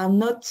 but are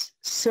not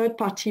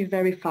third-party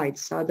verified.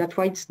 So that's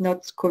why it's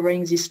not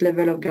covering this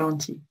level of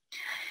guarantee.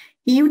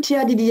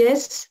 EUTR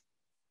DDS,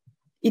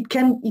 it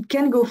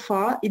can go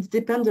far. It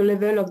depends on the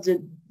level of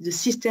the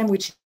system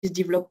which is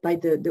developed by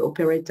the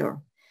operator.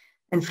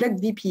 And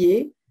FLEGT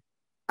VPA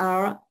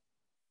are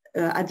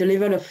at the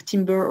level of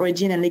timber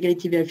origin and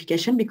legality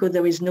verification, because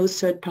there is no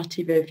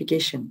third-party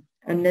verification,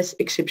 unless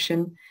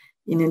exception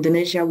in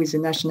Indonesia with the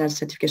national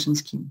certification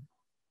scheme.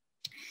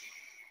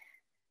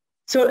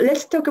 So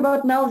let's talk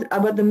now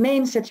about the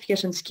main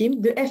certification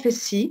scheme, the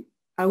FSC.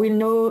 I will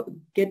not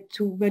get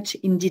too much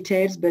in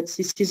details, but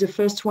this is the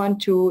first one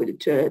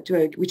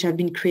which have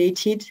been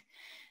created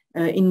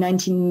in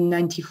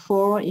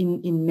 1994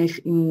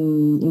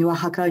 in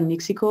Oaxaca in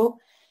Mexico.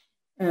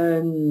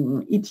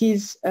 It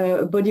is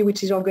a body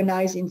which is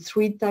organized in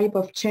 3 types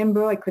of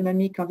chamber: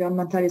 economic,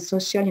 environmental, and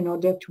social, in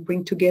order to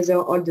bring together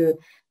all the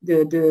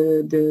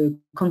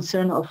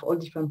concern of all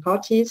different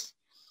parties.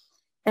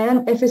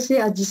 And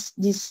FSA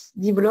has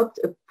developed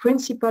a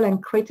principle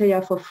and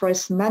criteria for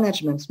forest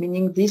management,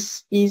 meaning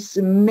this is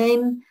the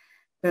main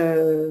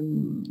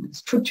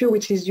structure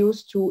which is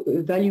used to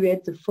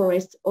evaluate the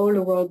forest all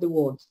over the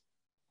world.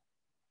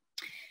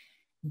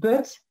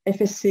 But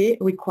FSA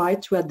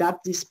required to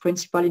adapt this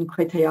principle and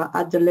criteria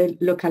at the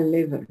local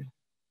level.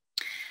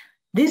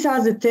 These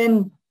are the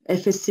 10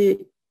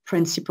 FSA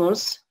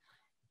principles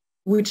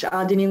which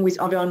are dealing with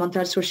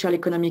environmental, social,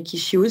 economic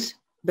issues.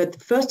 But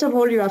first of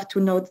all, you have to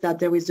note that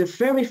there is the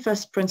very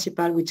first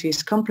principle, which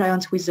is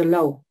compliance with the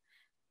law.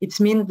 It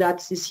means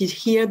that this is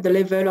here the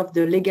level of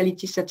the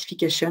legality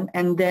certification,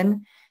 and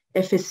then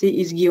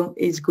FSC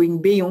is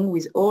going beyond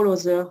with all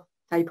other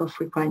type of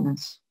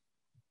requirements.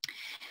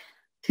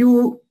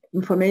 Few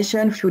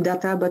information, few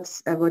data about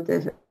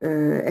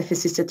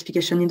FSC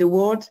certification in the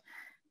world.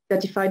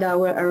 Certified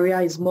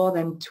area is more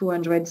than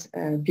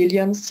 200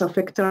 billion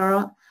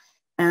surf-hectare,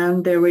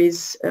 and there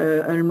is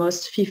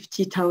almost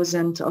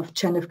 50,000 of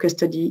chain of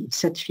custody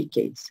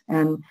certificates.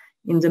 And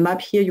in the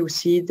map here, you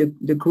see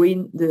the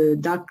green, the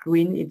dark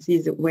green, it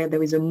is where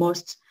there is the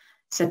most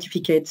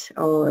certificates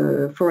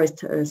or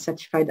forest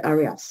certified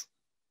areas.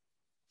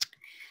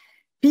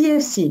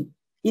 PEFC,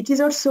 it is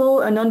also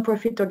a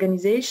non-profit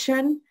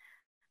organization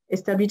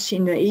established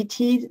in the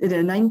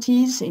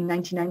 90s, in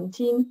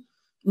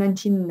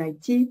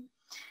 1990,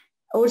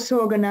 also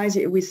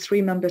organized with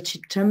 3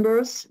 membership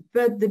chambers.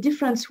 But the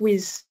difference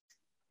with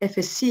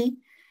FSC,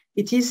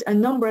 it is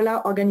an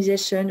umbrella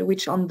organization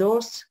which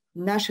endorses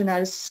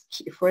national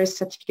forest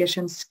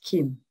certification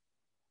scheme.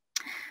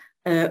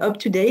 Up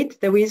to date,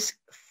 there is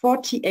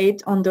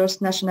 48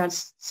 endorsed national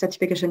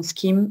certification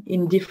scheme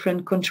in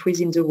different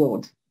countries in the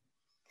world.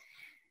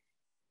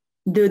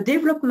 The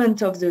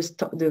development of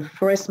the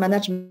forest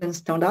management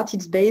standard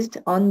is based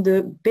on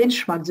the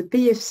benchmark, the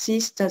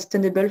PEFC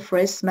Sustainable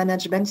Forest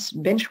Management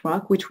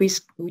Benchmark, which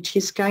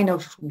is kind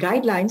of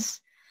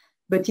guidelines,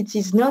 but it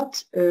is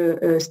not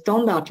a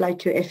standard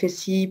like a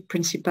FSC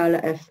principle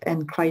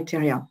and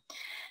criteria.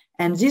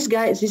 And these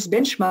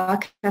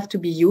benchmark have to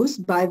be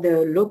used by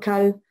the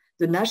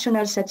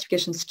national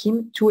certification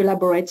scheme to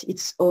elaborate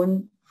its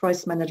own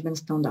forest management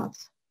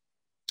standards.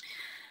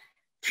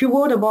 Few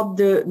words about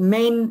the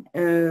main,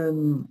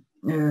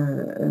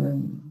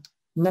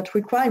 not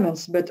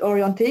requirements, but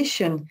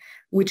orientation,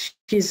 which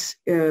is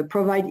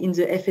provided in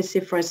the FSC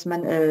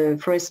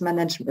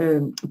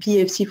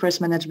PEFC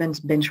Forest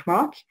Management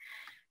Benchmark.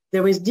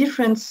 There is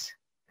different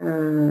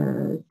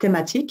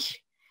thematic.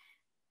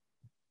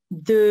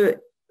 The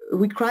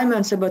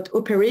requirements about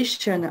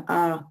operation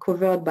are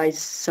covered by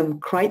some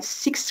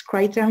 6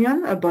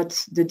 criterion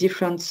about the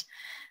different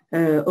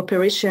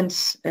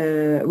operations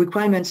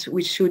requirements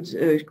which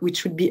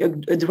should be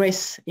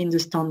addressed in the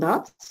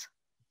standards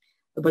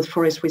about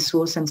forest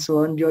resource and so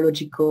on,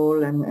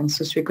 biological and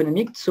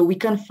socio-economic. So we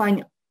can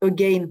find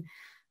again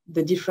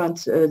the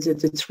different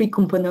the 3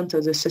 components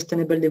of the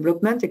sustainable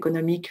development: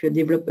 economic,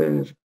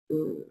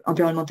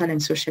 environmental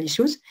and social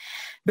issues.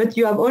 But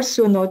you have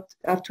also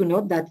to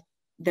note that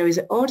there is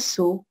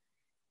also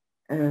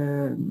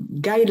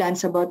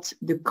guidelines about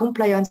the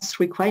compliance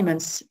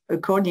requirements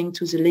according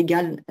to the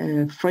legal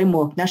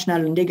framework,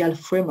 national legal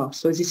framework.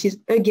 So this is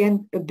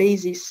again a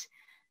basis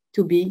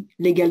to be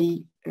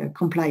legally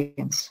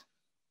compliant.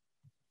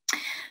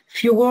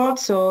 Few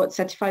words, so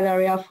certified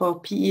area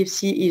for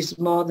PEFC is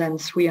more than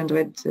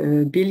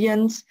 300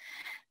 billion.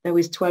 There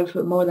is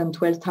more than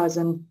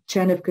 12,000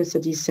 chain of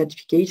custody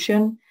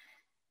certification.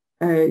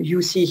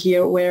 You see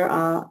here where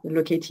are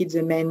located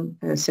the main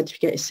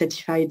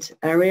certified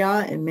area,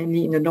 and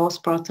mainly in the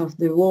north part of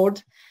the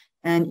world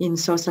and in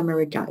South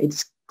America.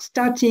 It's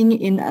starting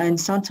in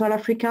Central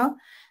Africa.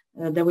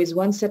 There is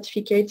one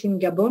certificate in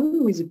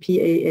Gabon with the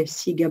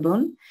PAFC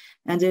Gabon,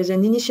 and there's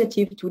an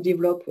initiative to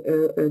develop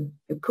a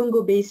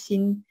Congo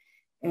Basin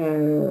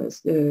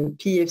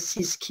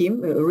PEFC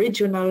scheme, a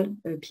regional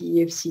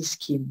PEFC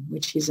scheme,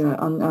 which is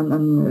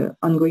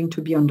ongoing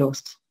to be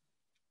endorsed.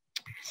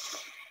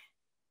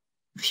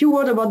 A few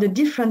words about the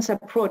different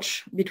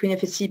approach between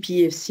FSC and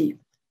PEFC.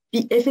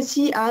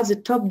 FSC has a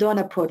top-down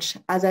approach.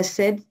 As I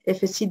said,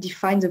 FSC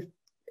defines the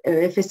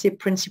FSC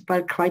principle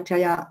and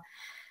criteria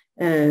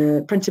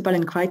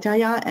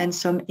and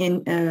some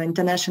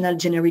international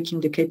generic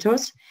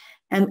indicators.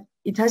 And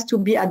it has to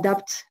be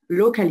adapted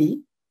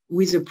locally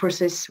with a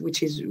process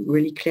which is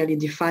really clearly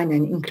defined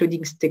and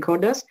including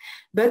stakeholders.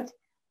 But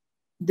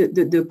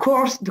the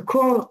core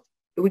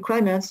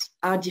requirements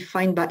are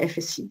defined by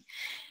FSC.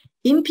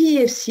 In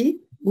PEFC,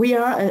 we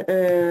are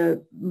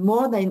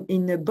more than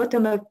in a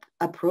bottom-up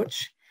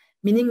approach,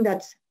 meaning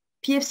that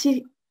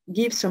PEFC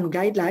gives some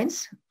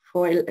guidelines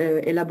for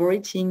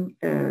elaborating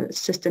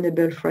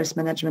sustainable forest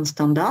management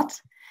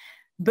standards,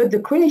 but the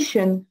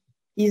creation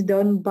is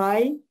done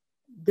by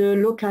the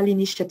local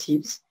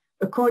initiatives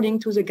according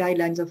to the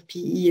guidelines of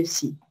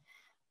PEFC.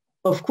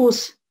 Of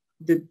course,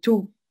 the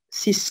 2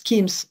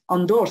 schemes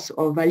endorse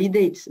or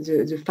validate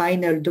the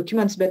final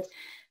documents, but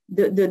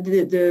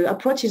the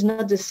approach is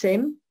not the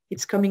same.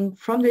 It's coming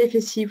from the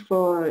FSC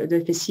for the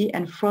FSC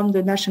and from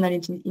the national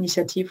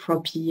initiative for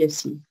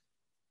PEFC.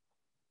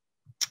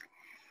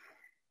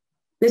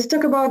 Let's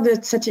talk about the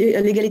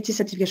legality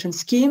certification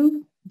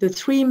scheme. The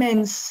 3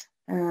 main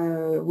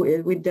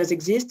which does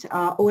exist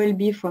are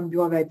OLB from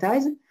Bureau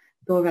Veritas.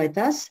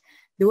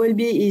 The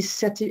OLB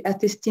is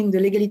attesting the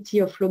legality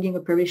of logging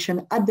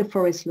operation at the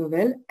forest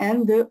level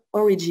and the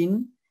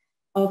origin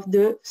of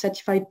the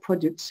certified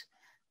products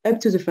up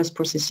to the first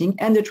processing,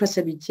 and the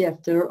traceability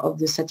after of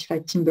the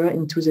certified timber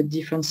into the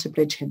different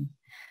supply chain.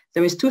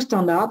 There is 2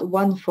 standards,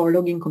 one for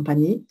logging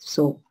company,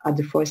 so at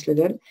the forest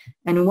level,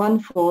 and one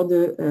for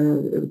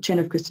the chain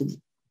of custody.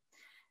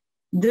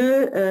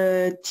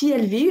 The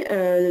TLV,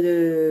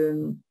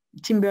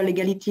 timber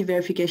legality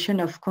verification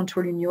of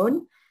control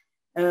union,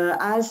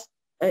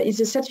 is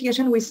a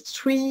certification with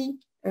three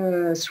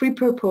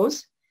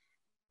purposes: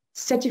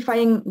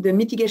 certifying the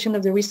mitigation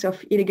of the risk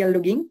of illegal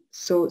logging,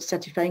 so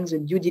certifying the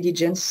due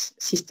diligence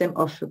system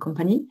of a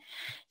company,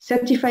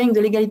 certifying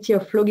the legality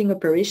of logging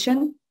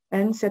operation,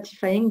 and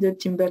certifying the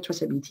timber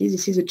traceability.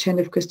 This is a chain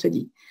of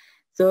custody.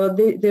 So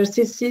there's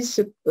this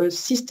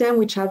system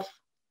which have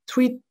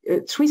three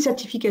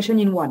certification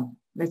in one,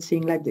 let's say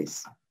like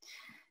this.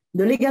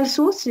 The legal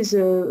source is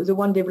the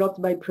one developed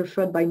by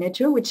Preferred by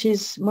Nature, which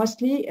is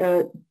mostly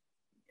a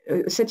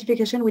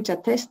certification which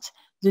attests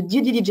the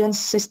due diligence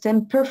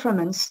system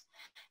performance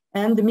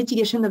and the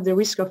mitigation of the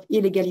risk of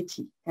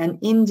illegality. And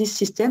in this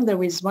system,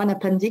 there is one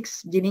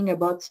appendix dealing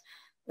about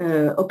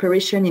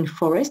operation in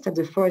forest at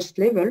the forest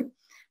level,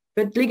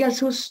 but legal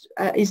source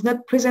is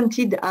not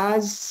presented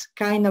as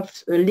kind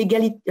of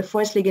a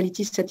forest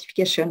legality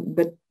certification,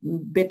 but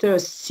better a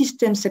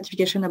system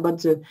certification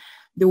about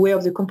the way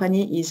of the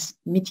company is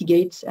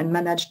mitigate and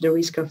manage the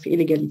risk of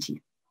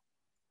illegality.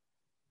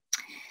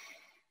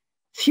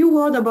 Few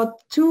words about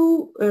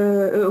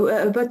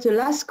the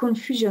last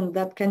confusion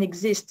that can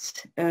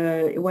exist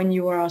when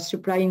you are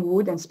supplying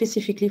wood, and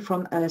specifically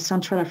from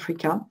Central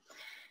Africa.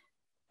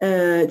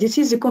 This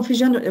is a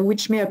confusion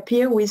which may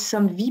appear with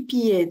some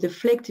VPA, the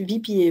FLEGT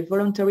VPA,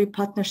 voluntary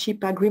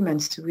partnership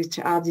agreements, which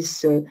are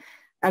these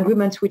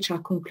agreements which are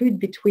concluded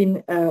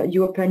between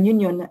European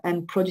Union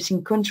and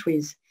producing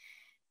countries.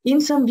 In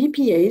some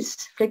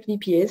VPAs, FLEGT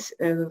VPAs,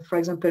 for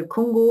example,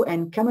 Congo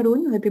and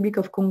Cameroon, Republic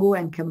of Congo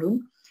and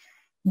Cameroon,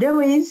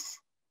 there is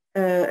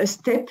a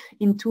step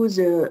into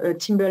the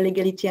timber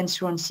legality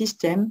assurance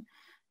system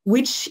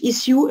which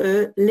issue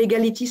a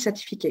legality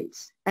certificate,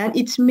 and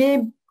it may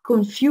be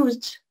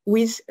confused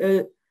with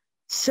a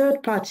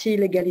third-party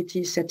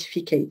legality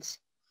certificate.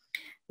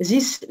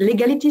 This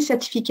legality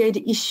certificate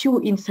issue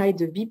inside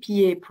the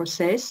VPA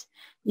process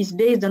is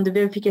based on the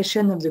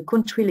verification of the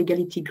country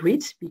legality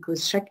grids,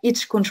 because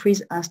each country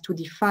has to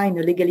define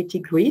a legality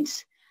grid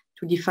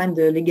to define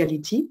the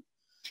legality.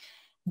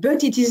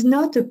 But it is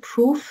not a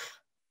proof,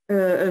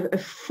 a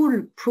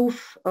full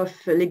proof of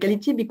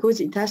legality, because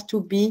it has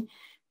to be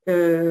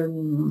added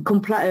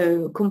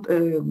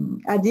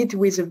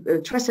with a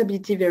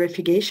traceability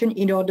verification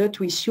in order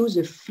to issue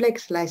the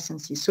FLEGT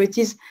licenses. So it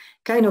is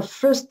kind of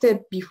first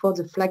step before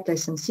the FLEGT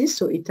licenses,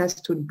 so it has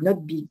to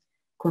not be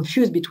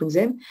confused between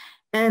them.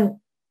 And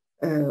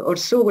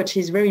also, what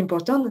is very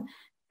important,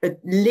 a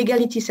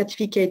legality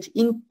certificate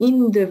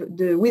within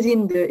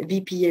the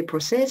VPA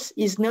process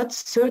is not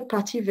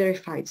third-party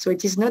verified. So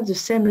it is not the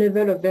same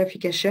level of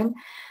verification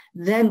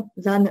than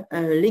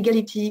a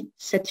legality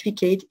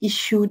certificate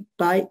issued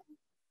by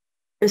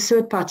a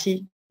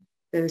third-party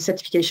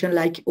certification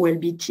like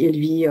OLB,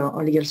 TLV,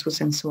 or legal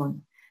source, and so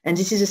on. And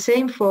this is the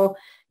same for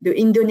the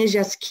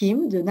Indonesia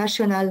scheme, the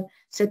national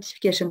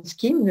certification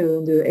scheme,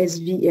 the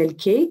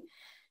SVLK,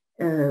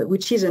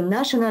 which is a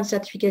national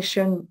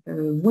certification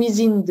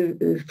within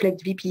the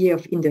FLEGT VPA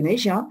of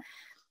Indonesia.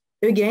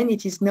 Again,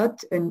 it is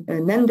not an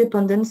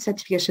independent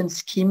certification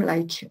scheme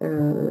like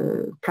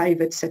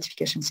private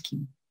certification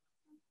scheme.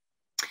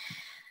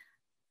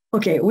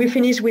 Okay, we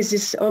finished with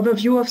this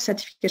overview of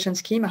certification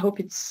scheme. I hope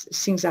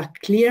things are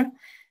clear,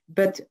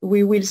 but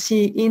we will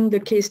see in the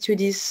case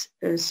studies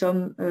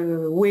some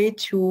way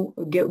to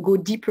go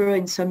deeper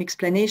in some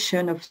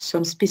explanation of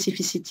some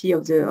specificity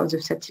of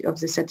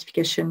the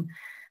certification,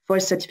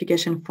 forest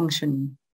certification functioning.